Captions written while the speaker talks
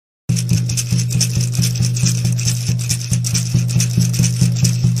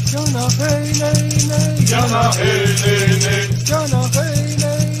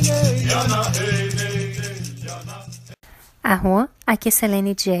A Juan, aqui é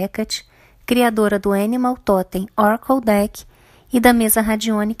Selene Diecat, criadora do Animal Totem Oracle Deck e da mesa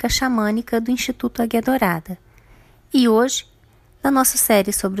radiônica xamânica do Instituto Águia Dourada. E hoje, na nossa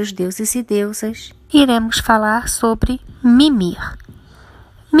série sobre os deuses e deusas, iremos falar sobre Mimir.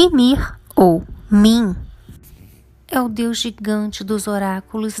 Mimir, ou Min, é o deus gigante dos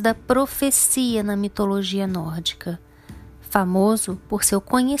oráculos e da profecia na mitologia nórdica, famoso por seu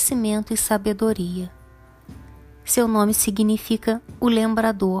conhecimento e sabedoria. Seu nome significa o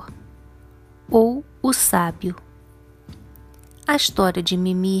lembrador, ou o sábio. A história de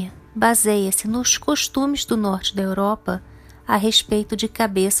Mimir baseia-se nos costumes do norte da Europa a respeito de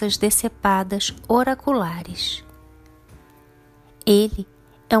cabeças decepadas oraculares. Ele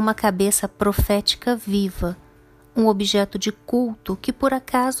é uma cabeça profética viva, um objeto de culto que por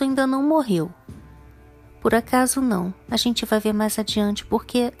acaso ainda não morreu. Por acaso não, a gente vai ver mais adiante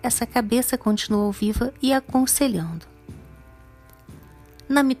porque essa cabeça continuou viva e aconselhando.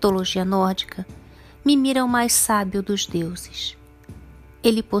 Na mitologia nórdica, Mimir é o mais sábio dos deuses.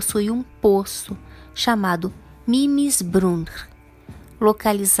 Ele possui um poço chamado Mimisbrunr,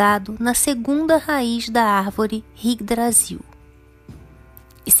 localizado na segunda raiz da árvore Yggdrasil.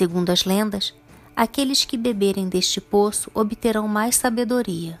 E segundo as lendas, aqueles que beberem deste poço obterão mais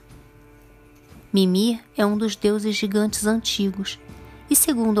sabedoria. Mimir é um dos deuses gigantes antigos e,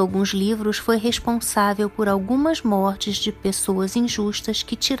 segundo alguns livros, foi responsável por algumas mortes de pessoas injustas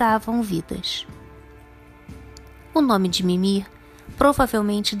que tiravam vidas. O nome de Mimir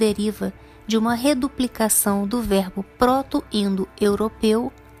provavelmente deriva de uma reduplicação do verbo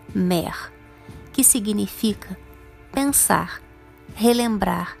proto-indo-europeu mer, que significa pensar,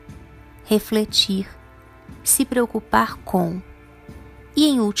 relembrar, refletir, se preocupar com, e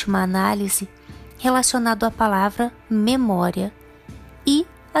em última análise, relacionado à palavra memória e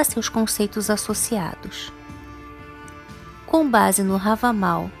a seus conceitos associados. Com base no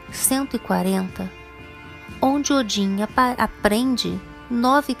Havamal 140, onde Odin aprende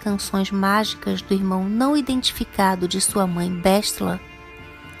 9 canções mágicas do irmão não identificado de sua mãe Bestla,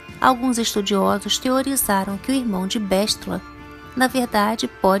 alguns estudiosos teorizaram que o irmão de Bestla, na verdade,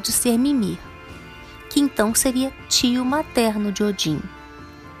 pode ser Mimir, que então seria tio materno de Odin.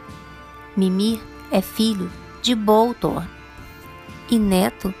 Mimir é filho de Boltorn e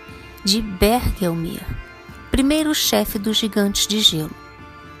neto de Bergelmir, primeiro chefe dos gigantes de gelo.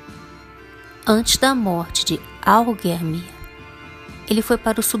 Antes da morte de Aurgermir, ele foi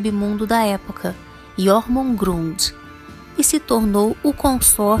para o submundo da época, Jormungandr, e se tornou o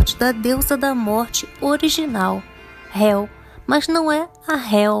consorte da deusa da morte original, Hel, mas não é a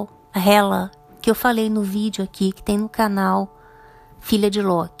Hela, que eu falei no vídeo aqui, que tem no canal, filha de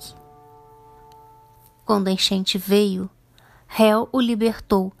Loki. Quando a enchente veio, Hel o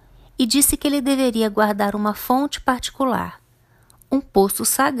libertou e disse que ele deveria guardar uma fonte particular, um poço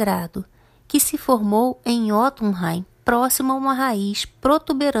sagrado, que se formou em Jotunheim, próximo a uma raiz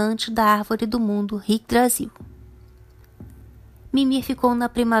protuberante da árvore do mundo Yggdrasil. Mimir ficou na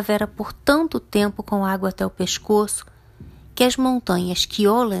primavera por tanto tempo com água até o pescoço que as montanhas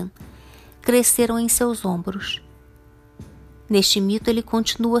Kiolen cresceram em seus ombros. Neste mito ele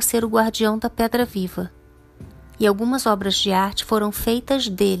continua a ser o guardião da pedra viva, e algumas obras de arte foram feitas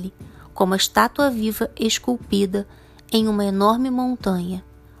dele, como a estátua viva esculpida em uma enorme montanha,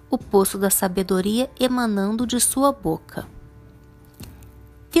 o poço da sabedoria emanando de sua boca.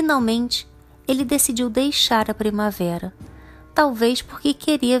 Finalmente, ele decidiu deixar a primavera, talvez porque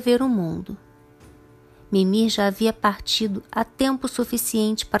queria ver o mundo. Mimir já havia partido há tempo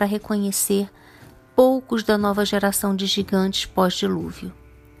suficiente para reconhecer poucos da nova geração de gigantes pós-dilúvio.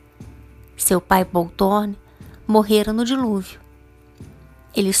 Seu pai Boltorn morrera no dilúvio.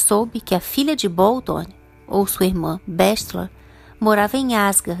 Ele soube que a filha de Boltorn, ou sua irmã Bestla, morava em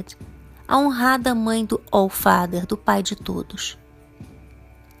Asgard, a honrada mãe do Allfather, do pai de todos.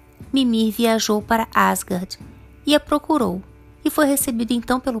 Mimir viajou para Asgard e a procurou, e foi recebido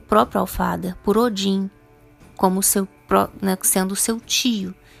então pelo próprio Allfather, por Odin, como sendo seu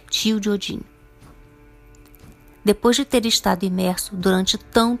tio de Odin. Depois de ter estado imerso durante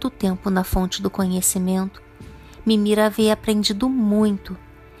tanto tempo na fonte do conhecimento, Mimir havia aprendido muito,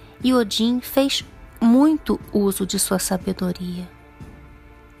 e Odin fez muito uso de sua sabedoria.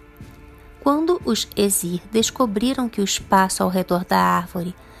 Quando os Æsir descobriram que o espaço ao redor da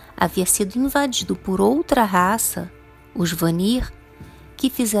árvore havia sido invadido por outra raça, os Vanir, que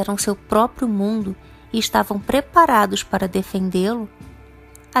fizeram seu próprio mundo e estavam preparados para defendê-lo,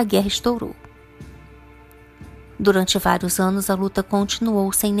 a guerra estourou. Durante vários anos a luta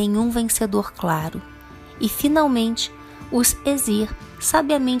continuou sem nenhum vencedor claro, e finalmente os Aesir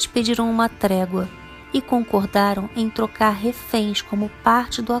sabiamente pediram uma trégua e concordaram em trocar reféns como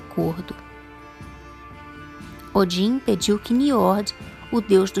parte do acordo. Odin pediu que Njord, o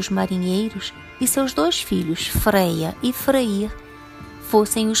deus dos marinheiros, e seus 2 filhos, Freyja e Freyr,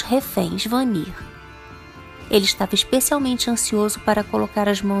 fossem os reféns Vanir. Ele estava especialmente ansioso para colocar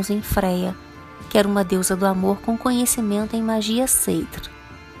as mãos em Freyja, que era uma deusa do amor com conhecimento em magia Seidr.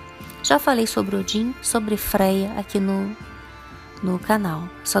 Já falei sobre Odin, sobre Freyja aqui no canal.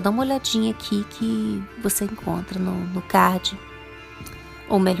 Só dá uma olhadinha aqui que você encontra no card,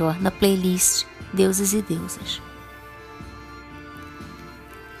 ou melhor, na playlist Deuses e Deusas.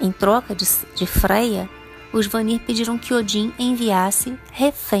 Em troca de Freyja, os Vanir pediram que Odin enviasse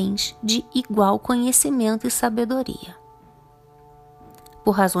reféns de igual conhecimento e sabedoria.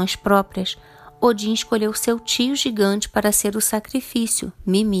 Por razões próprias, Odin escolheu seu tio gigante para ser o sacrifício,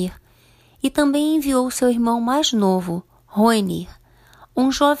 Mimir, e também enviou seu irmão mais novo, Hoenir,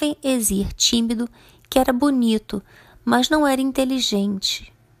 um jovem Aesir tímido que era bonito, mas não era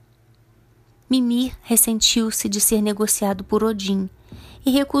inteligente. Mimir ressentiu-se de ser negociado por Odin e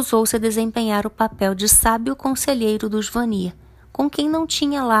recusou-se a desempenhar o papel de sábio conselheiro dos Vanir, com quem não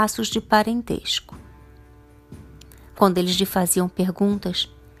tinha laços de parentesco. Quando eles lhe faziam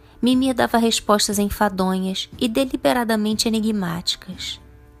perguntas, Mimir dava respostas enfadonhas e deliberadamente enigmáticas.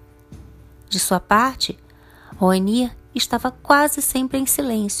 De sua parte, Hoenir estava quase sempre em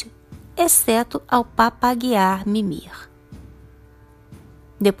silêncio, exceto ao papaguear Mimir.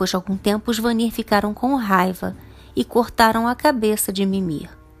 Depois de algum tempo, os Vanir ficaram com raiva e cortaram a cabeça de Mimir.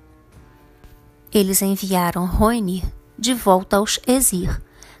 Eles enviaram Hoenir de volta aos Aesir,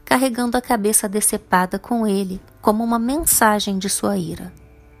 carregando a cabeça decepada com ele como uma mensagem de sua ira.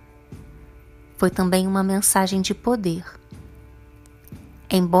 Foi também uma mensagem de poder.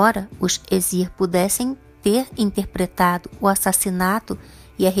 Embora os Aesir pudessem ter interpretado o assassinato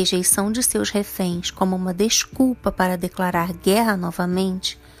e a rejeição de seus reféns como uma desculpa para declarar guerra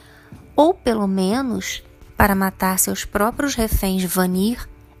novamente, ou pelo menos para matar seus próprios reféns Vanir,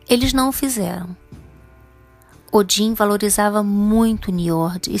 eles não o fizeram. Odin valorizava muito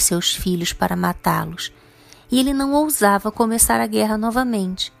Njord e seus filhos para matá-los, e ele não ousava começar a guerra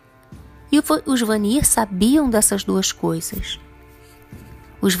novamente. E os Vanir sabiam dessas 2 coisas.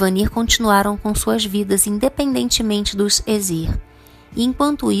 Os Vanir continuaram com suas vidas independentemente dos Aesir, e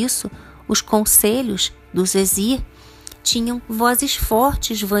enquanto isso, os conselhos dos Aesir tinham vozes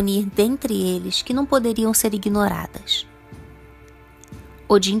fortes Vanir dentre eles que não poderiam ser ignoradas.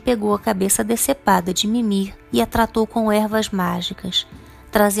 Odin pegou a cabeça decepada de Mimir e a tratou com ervas mágicas,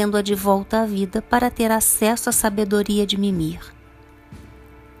 trazendo-a de volta à vida para ter acesso à sabedoria de Mimir.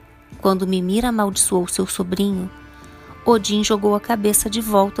 Quando Mimir amaldiçoou seu sobrinho, Odin jogou a cabeça de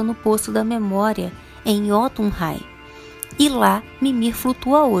volta no poço da memória em Jotunheim, e lá Mimir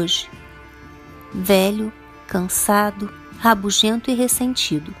flutua hoje, velho, cansado, rabugento e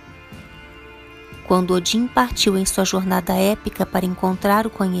ressentido. Quando Odin partiu em sua jornada épica para encontrar o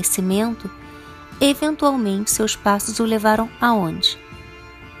conhecimento, eventualmente seus passos o levaram aonde?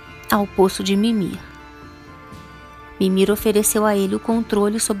 Ao poço de Mimir. Mimir ofereceu a ele o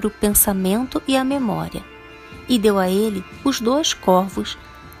controle sobre o pensamento e a memória, e deu a ele os 2 corvos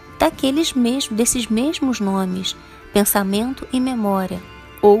desses mesmos nomes, pensamento e memória,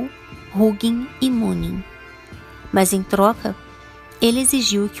 ou Hugin e Munin. Mas em troca, ele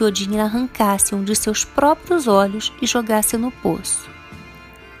exigiu que Odin arrancasse um de seus próprios olhos e jogasse no poço.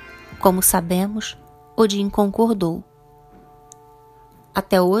 Como sabemos, Odin concordou.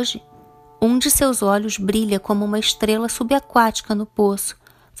 Até hoje, um de seus olhos brilha como uma estrela subaquática no poço,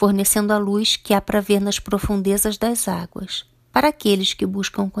 fornecendo a luz que há para ver nas profundezas das águas, para aqueles que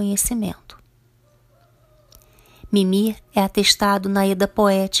buscam conhecimento. Mimir é atestado na Edda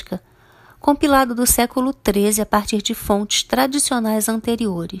Poética, compilado do século XIII a partir de fontes tradicionais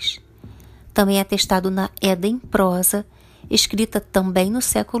anteriores. Também é atestado na Edda em prosa, escrita também no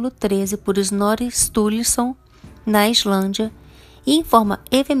século XIII por Snorri Sturluson, na Islândia, e em forma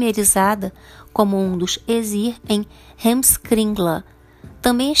evemerizada como um dos Aesir em Heimskringla,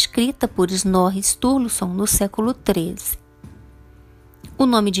 também escrita por Snorri Sturluson no século XIII. O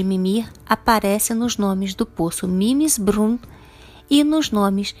nome de Mimir aparece nos nomes do poço Mimisbrunn e nos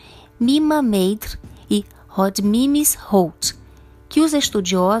nomes Mimameidr e Hodmimisholt, que os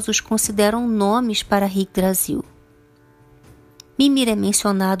estudiosos consideram nomes para Yggdrasil. Mimir é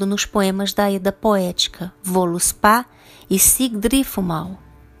mencionado nos poemas da Edda Poética, Voluspa e Sigdrifumal.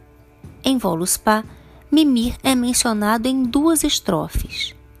 Em Voluspa, Mimir é mencionado em 2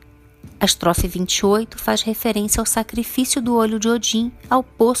 estrofes. A estrofe 28 faz referência ao sacrifício do olho de Odin ao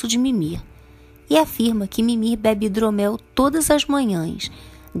poço de Mimir e afirma que Mimir bebe hidromel todas as manhãs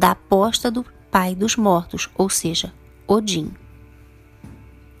da aposta do pai dos mortos, ou seja, Odin.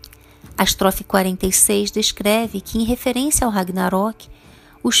 A estrofe 46 descreve que, em referência ao Ragnarok,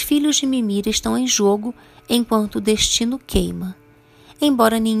 os filhos de Mimir estão em jogo enquanto o destino queima,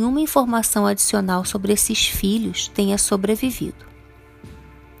 embora nenhuma informação adicional sobre esses filhos tenha sobrevivido.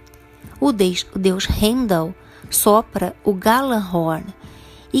 O deus Heimdall sopra o Gjallarhorn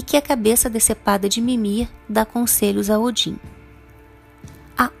e que a cabeça decepada de Mimir dá conselhos a Odin.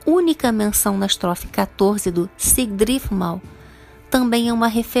 A única menção na estrofe 14 do Sigdrifmal também é uma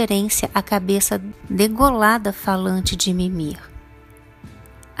referência à cabeça degolada falante de Mimir.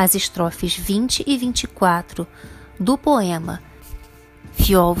 As estrofes 20 e 24 do poema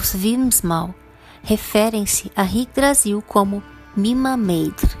Fjolsvimsmal referem-se a Yggdrasil como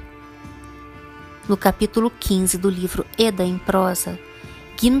Mimameidr. No capítulo 15 do livro Edda em prosa,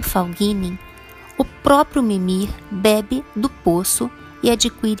 Gylfaginning, o próprio Mimir bebe do poço e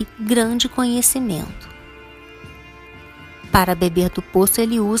adquire grande conhecimento. Para beber do poço,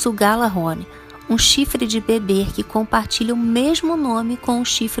 ele usa o Gjallarhorn, um chifre de beber que compartilha o mesmo nome com o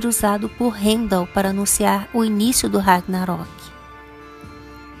chifre usado por Heimdall para anunciar o início do Ragnarok.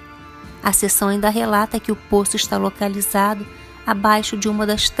 A seção ainda relata que o poço está localizado abaixo de uma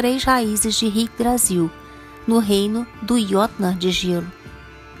das 3 raízes de Yggdrasil, no reino do Jotnar de gelo.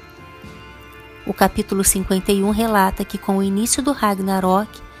 O capítulo 51 relata que, com o início do Ragnarok,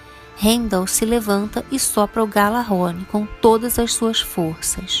 Heimdall se levanta e sopra o Gjallarhorn com todas as suas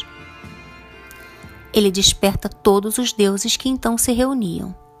forças. Ele desperta todos os deuses que então se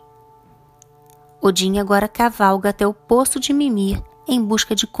reuniam. Odin agora cavalga até o poço de Mimir em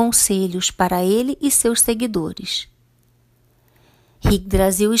busca de conselhos para ele e seus seguidores.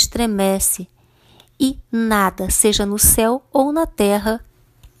 Yggdrasil estremece e nada, seja no céu ou na terra,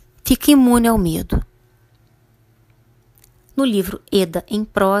 fica imune ao medo. No livro Edda em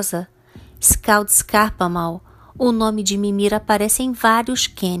prosa, Skaldskaparmal, o nome de Mimir aparece em vários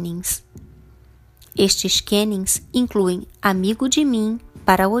kennings. Estes kennings incluem Amigo de mim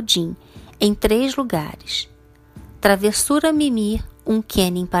para Odin, em 3 lugares. Travessura Mimir, um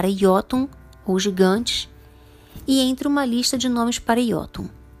kenning para Jotun, ou gigantes, e entre uma lista de nomes para Jotun.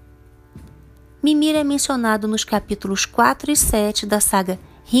 Mimir é mencionado nos capítulos 4 e 7 da saga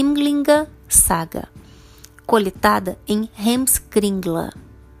Hrimlinga Saga, coletada em Heimskringla.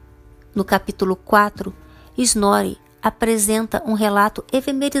 No capítulo 4, Snorri apresenta um relato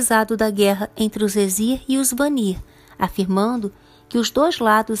efemerizado da guerra entre os Æsir e os Vanir, afirmando que os 2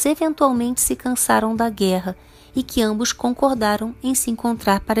 lados eventualmente se cansaram da guerra e que ambos concordaram em se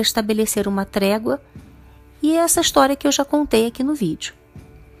encontrar para estabelecer uma trégua, e é essa história que eu já contei aqui no vídeo.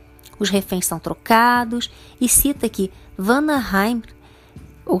 Os reféns são trocados e cita que Vanaheim,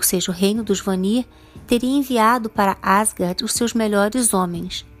 ou seja, o reino dos Vanir, teria enviado para Asgard os seus melhores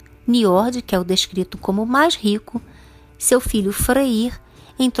homens. Njord, que é o descrito como o mais rico, seu filho Freyr,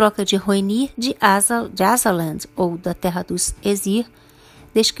 em troca de Hoenir de Asaland, ou da terra dos Æsir,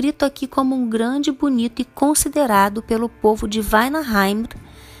 descrito aqui como um grande, bonito e considerado pelo povo de Vanaheim,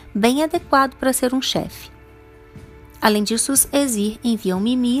 bem adequado para ser um chefe. Além disso, os Æsir enviam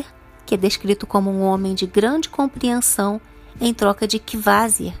Mimir, que é descrito como um homem de grande compreensão, em troca de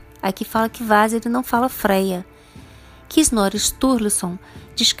Kvasir. Aqui fala Kvasir e não fala Freya, que Snorri Sturluson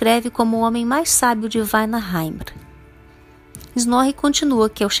descreve como o homem mais sábio de Vanaheim. Snorri continua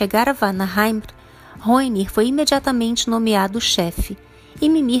que, ao chegar a Vanaheim, Hoenir foi imediatamente nomeado chefe, e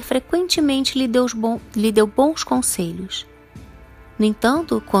Mimir frequentemente lhe deu bons conselhos. No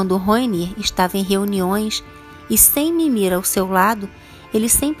entanto, quando Hoenir estava em reuniões e sem Mimir ao seu lado, ele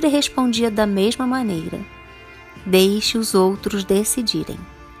sempre respondia da mesma maneira: deixe os outros decidirem.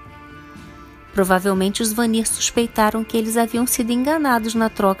 Provavelmente os Vanir suspeitaram que eles haviam sido enganados na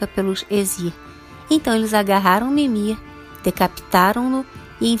troca pelos Æsir, então eles agarraram Mimir, decapitaram-no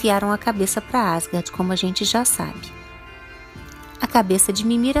e enviaram a cabeça para Asgard, como a gente já sabe. A cabeça de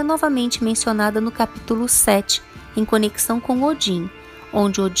Mimir é novamente mencionada no capítulo 7, em conexão com Odin,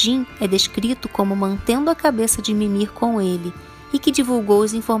 onde Odin é descrito como mantendo a cabeça de Mimir com ele e que divulgou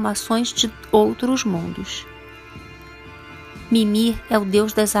as informações de outros mundos. Mimir é o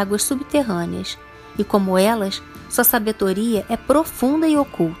deus das águas subterrâneas, e como elas, sua sabedoria é profunda e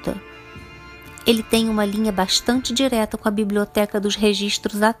oculta. Ele tem uma linha bastante direta com a biblioteca dos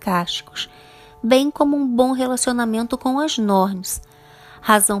registros acásticos, bem como um bom relacionamento com as Norns,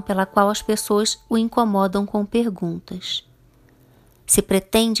 razão pela qual as pessoas o incomodam com perguntas. Se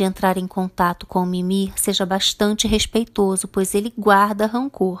pretende entrar em contato com Mimir, seja bastante respeitoso, pois ele guarda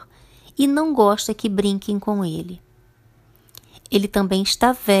rancor, e não gosta que brinquem com ele. Ele também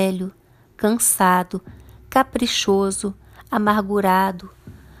está velho, cansado, caprichoso, amargurado,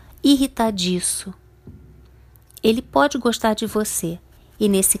 irritadiço. Ele pode gostar de você e,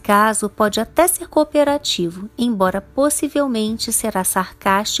 nesse caso, pode até ser cooperativo, embora possivelmente será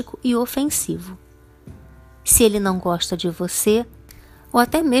sarcástico e ofensivo. Se ele não gosta de você, ou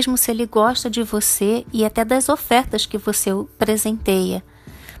até mesmo se ele gosta de você e até das ofertas que você o presenteia,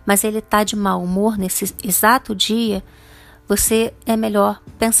 mas ele está de mau humor nesse exato dia, você é melhor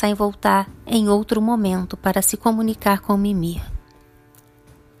pensar em voltar em outro momento para se comunicar com Mimir.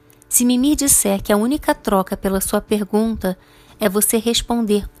 Se Mimir disser que a única troca pela sua pergunta é você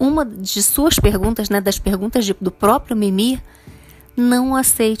responder uma de suas perguntas, das perguntas do próprio Mimir, não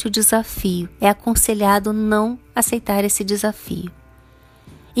aceite o desafio. É aconselhado não aceitar esse desafio.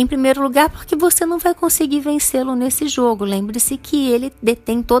 Em primeiro lugar, porque você não vai conseguir vencê-lo nesse jogo. Lembre-se que ele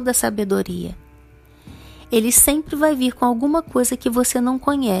detém toda a sabedoria. Ele sempre vai vir com alguma coisa que você não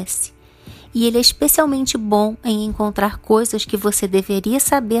conhece. E ele é especialmente bom em encontrar coisas que você deveria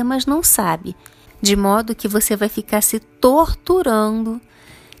saber, mas não sabe. De modo que você vai ficar se torturando,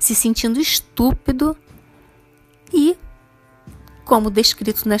 se sentindo estúpido e, como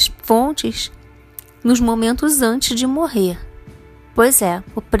descrito nas fontes, nos momentos antes de morrer. Pois é,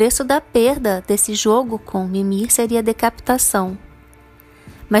 o preço da perda desse jogo com Mimir seria a decapitação.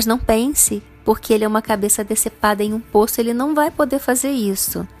 Mas não pense, porque ele é uma cabeça decepada em um poço, ele não vai poder fazer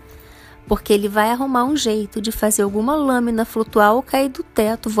isso. Porque ele vai arrumar um jeito de fazer alguma lâmina flutuar ou cair do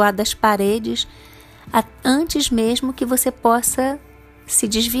teto, voar das paredes, antes mesmo que você possa se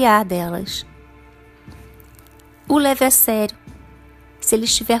desviar delas. O leve a sério. Se ele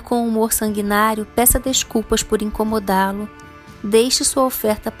estiver com um humor sanguinário, peça desculpas por incomodá-lo. Deixe sua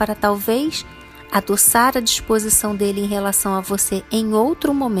oferta para talvez adoçar a disposição dele em relação a você em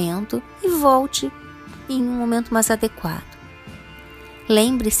outro momento e volte em um momento mais adequado.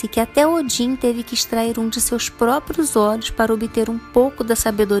 Lembre-se que até Odin teve que extrair um de seus próprios olhos para obter um pouco da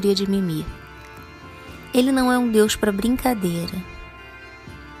sabedoria de Mimir. Ele não é um deus para brincadeira.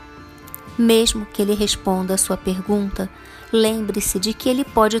 Mesmo que ele responda a sua pergunta, lembre-se de que ele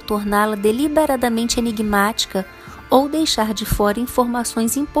pode torná-la deliberadamente enigmática ou deixar de fora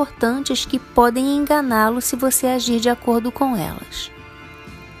informações importantes que podem enganá-lo se você agir de acordo com elas.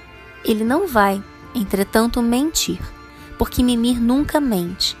 Ele não vai, entretanto, mentir, porque Mimir nunca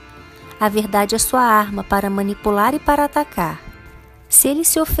mente. A verdade é sua arma para manipular e para atacar. Se ele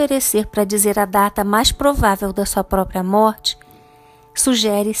se oferecer para dizer a data mais provável da sua própria morte,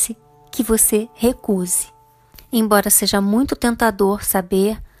 sugere-se que você recuse. Embora seja muito tentador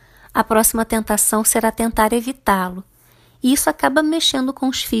saber, a próxima tentação será tentar evitá-lo. E isso acaba mexendo com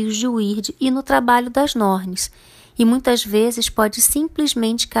os fios de Wyrd e no trabalho das Norns, e muitas vezes pode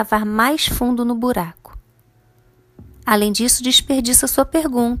simplesmente cavar mais fundo no buraco. Além disso, desperdiça sua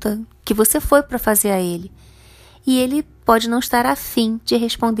pergunta, que você foi para fazer a ele, e ele pode não estar afim de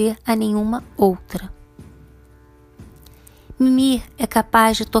responder a nenhuma outra. Mimir é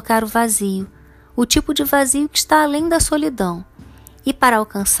capaz de tocar o vazio, o tipo de vazio que está além da solidão, e para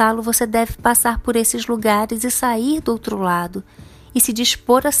alcançá-lo você deve passar por esses lugares e sair do outro lado, e se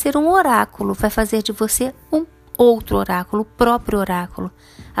dispor a ser um oráculo, vai fazer de você um outro oráculo, o próprio oráculo.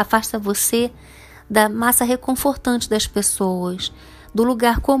 Afasta você da massa reconfortante das pessoas, do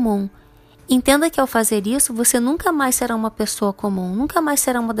lugar comum. Entenda que ao fazer isso, você nunca mais será uma pessoa comum, nunca mais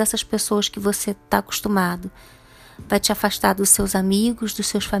será uma dessas pessoas que você está acostumado. Vai te afastar dos seus amigos, dos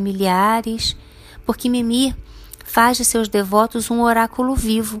seus familiares, porque Mimir faz de seus devotos um oráculo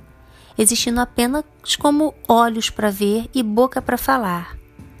vivo, existindo apenas como olhos para ver e boca para falar.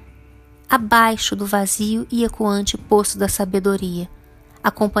 Abaixo do vazio e ecoante poço da sabedoria,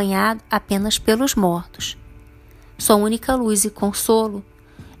 acompanhado apenas pelos mortos. Sua única luz e consolo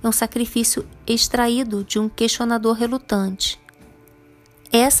é um sacrifício extraído de um questionador relutante.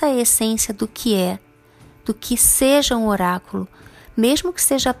 Essa é a essência do que seja um oráculo, mesmo que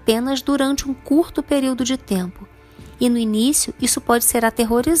seja apenas durante um curto período de tempo. E no início, isso pode ser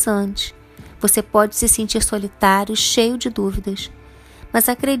aterrorizante. Você pode se sentir solitário, cheio de dúvidas. Mas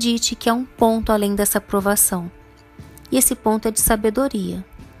acredite que há um ponto além dessa provação. E esse ponto é de sabedoria,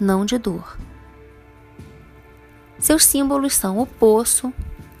 não de dor. Seus símbolos são o poço,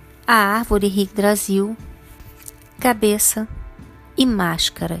 a árvore Yggdrasil, cabeça e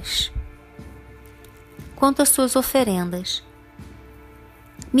máscaras. Quanto às suas oferendas,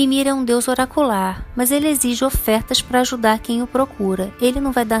 Mimir é um deus oracular, mas ele exige ofertas para ajudar quem o procura. Ele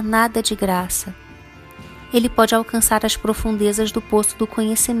não vai dar nada de graça. Ele pode alcançar as profundezas do poço do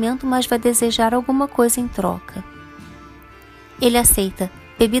conhecimento, mas vai desejar alguma coisa em troca. Ele aceita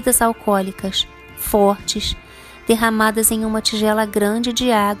bebidas alcoólicas fortes, derramadas em uma tigela grande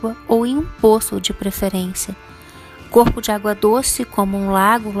de água ou em um poço de preferência, corpo de água doce como um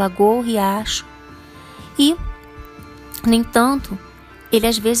lago, lagoa ou riacho. E, no entanto, ele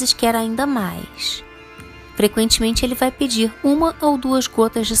às vezes quer ainda mais. Frequentemente ele vai pedir 1 ou 2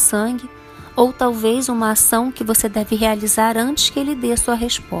 gotas de sangue, ou talvez uma ação que você deve realizar antes que ele dê sua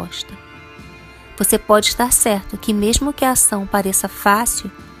resposta. Você pode estar certo que mesmo que a ação pareça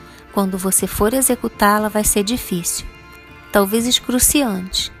fácil, quando você for executá-la vai ser difícil, talvez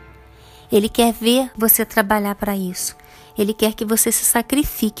excruciante. Ele quer ver você trabalhar para isso. Ele quer que você se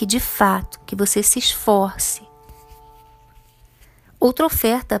sacrifique de fato, que você se esforce. Outra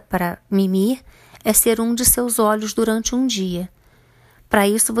oferta para Mimir é ser um de seus olhos durante um dia. Para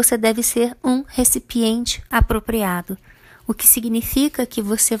isso, você deve ser um recipiente apropriado, o que significa que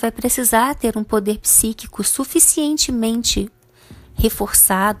você vai precisar ter um poder psíquico suficientemente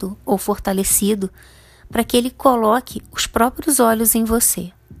reforçado ou fortalecido para que ele coloque os próprios olhos em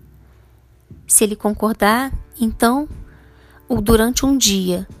você. Se ele concordar, então, durante um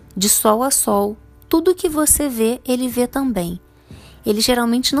dia, de sol a sol, tudo que você vê, ele vê também. Ele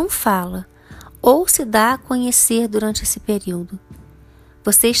geralmente não fala, ou se dá a conhecer durante esse período.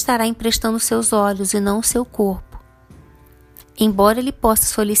 Você estará emprestando seus olhos e não seu corpo. Embora ele possa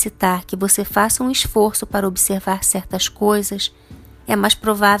solicitar que você faça um esforço para observar certas coisas, é mais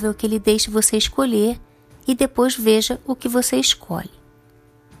provável que ele deixe você escolher e depois veja o que você escolhe.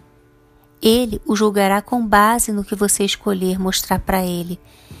 Ele o julgará com base no que você escolher mostrar para ele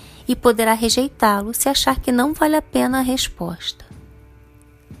e poderá rejeitá-lo se achar que não vale a pena a resposta.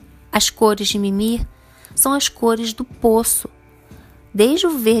 As cores de Mimir são as cores do poço, desde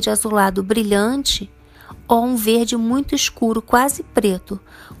o verde azulado brilhante ou um verde muito escuro, quase preto,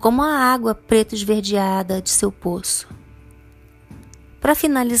 como a água preta esverdeada de seu poço. Para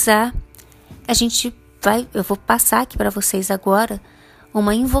finalizar, eu vou passar aqui para vocês agora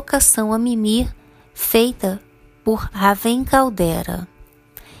uma invocação a Mimir feita por Raven Caldera.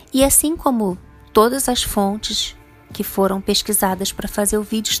 E assim como todas as fontes que foram pesquisadas para fazer o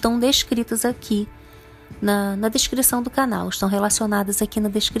vídeo estão descritas aqui na descrição do canal, estão relacionadas aqui na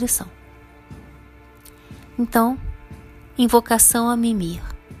descrição. Então, invocação a Mimir.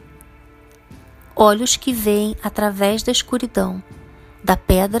 Olhos que veem através da escuridão, da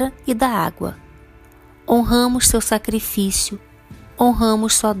pedra e da água. Honramos seu sacrifício,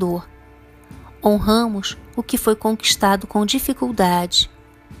 honramos sua dor, honramos o que foi conquistado com dificuldade,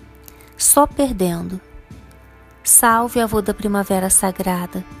 só perdendo. Salve avô da primavera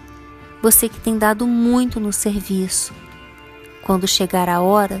sagrada, você que tem dado muito no serviço. Quando chegar a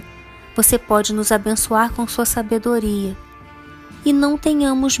hora, você pode nos abençoar com sua sabedoria e não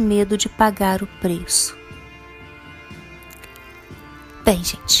tenhamos medo de pagar o preço. Bem,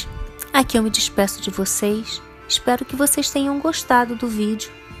 gente, aqui eu me despeço de vocês. Espero que vocês tenham gostado do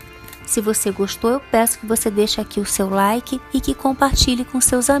vídeo. Se você gostou, eu peço que você deixe aqui o seu like e que compartilhe com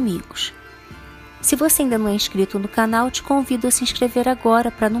seus amigos. Se você ainda não é inscrito no canal, te convido a se inscrever agora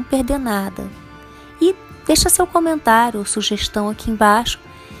para não perder nada. E deixa seu comentário ou sugestão aqui embaixo,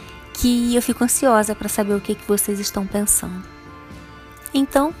 que eu fico ansiosa para saber o que vocês estão pensando.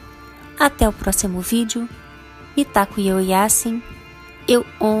 Então, até o próximo vídeo. Mitaku e eu, Yasin, eu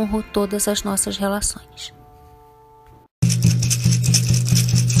honro todas as nossas relações.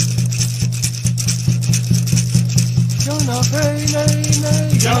 Yana hey nay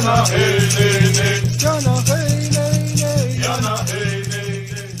nay, Yana hey nay nay, Yana hey nay nay, Yana hey.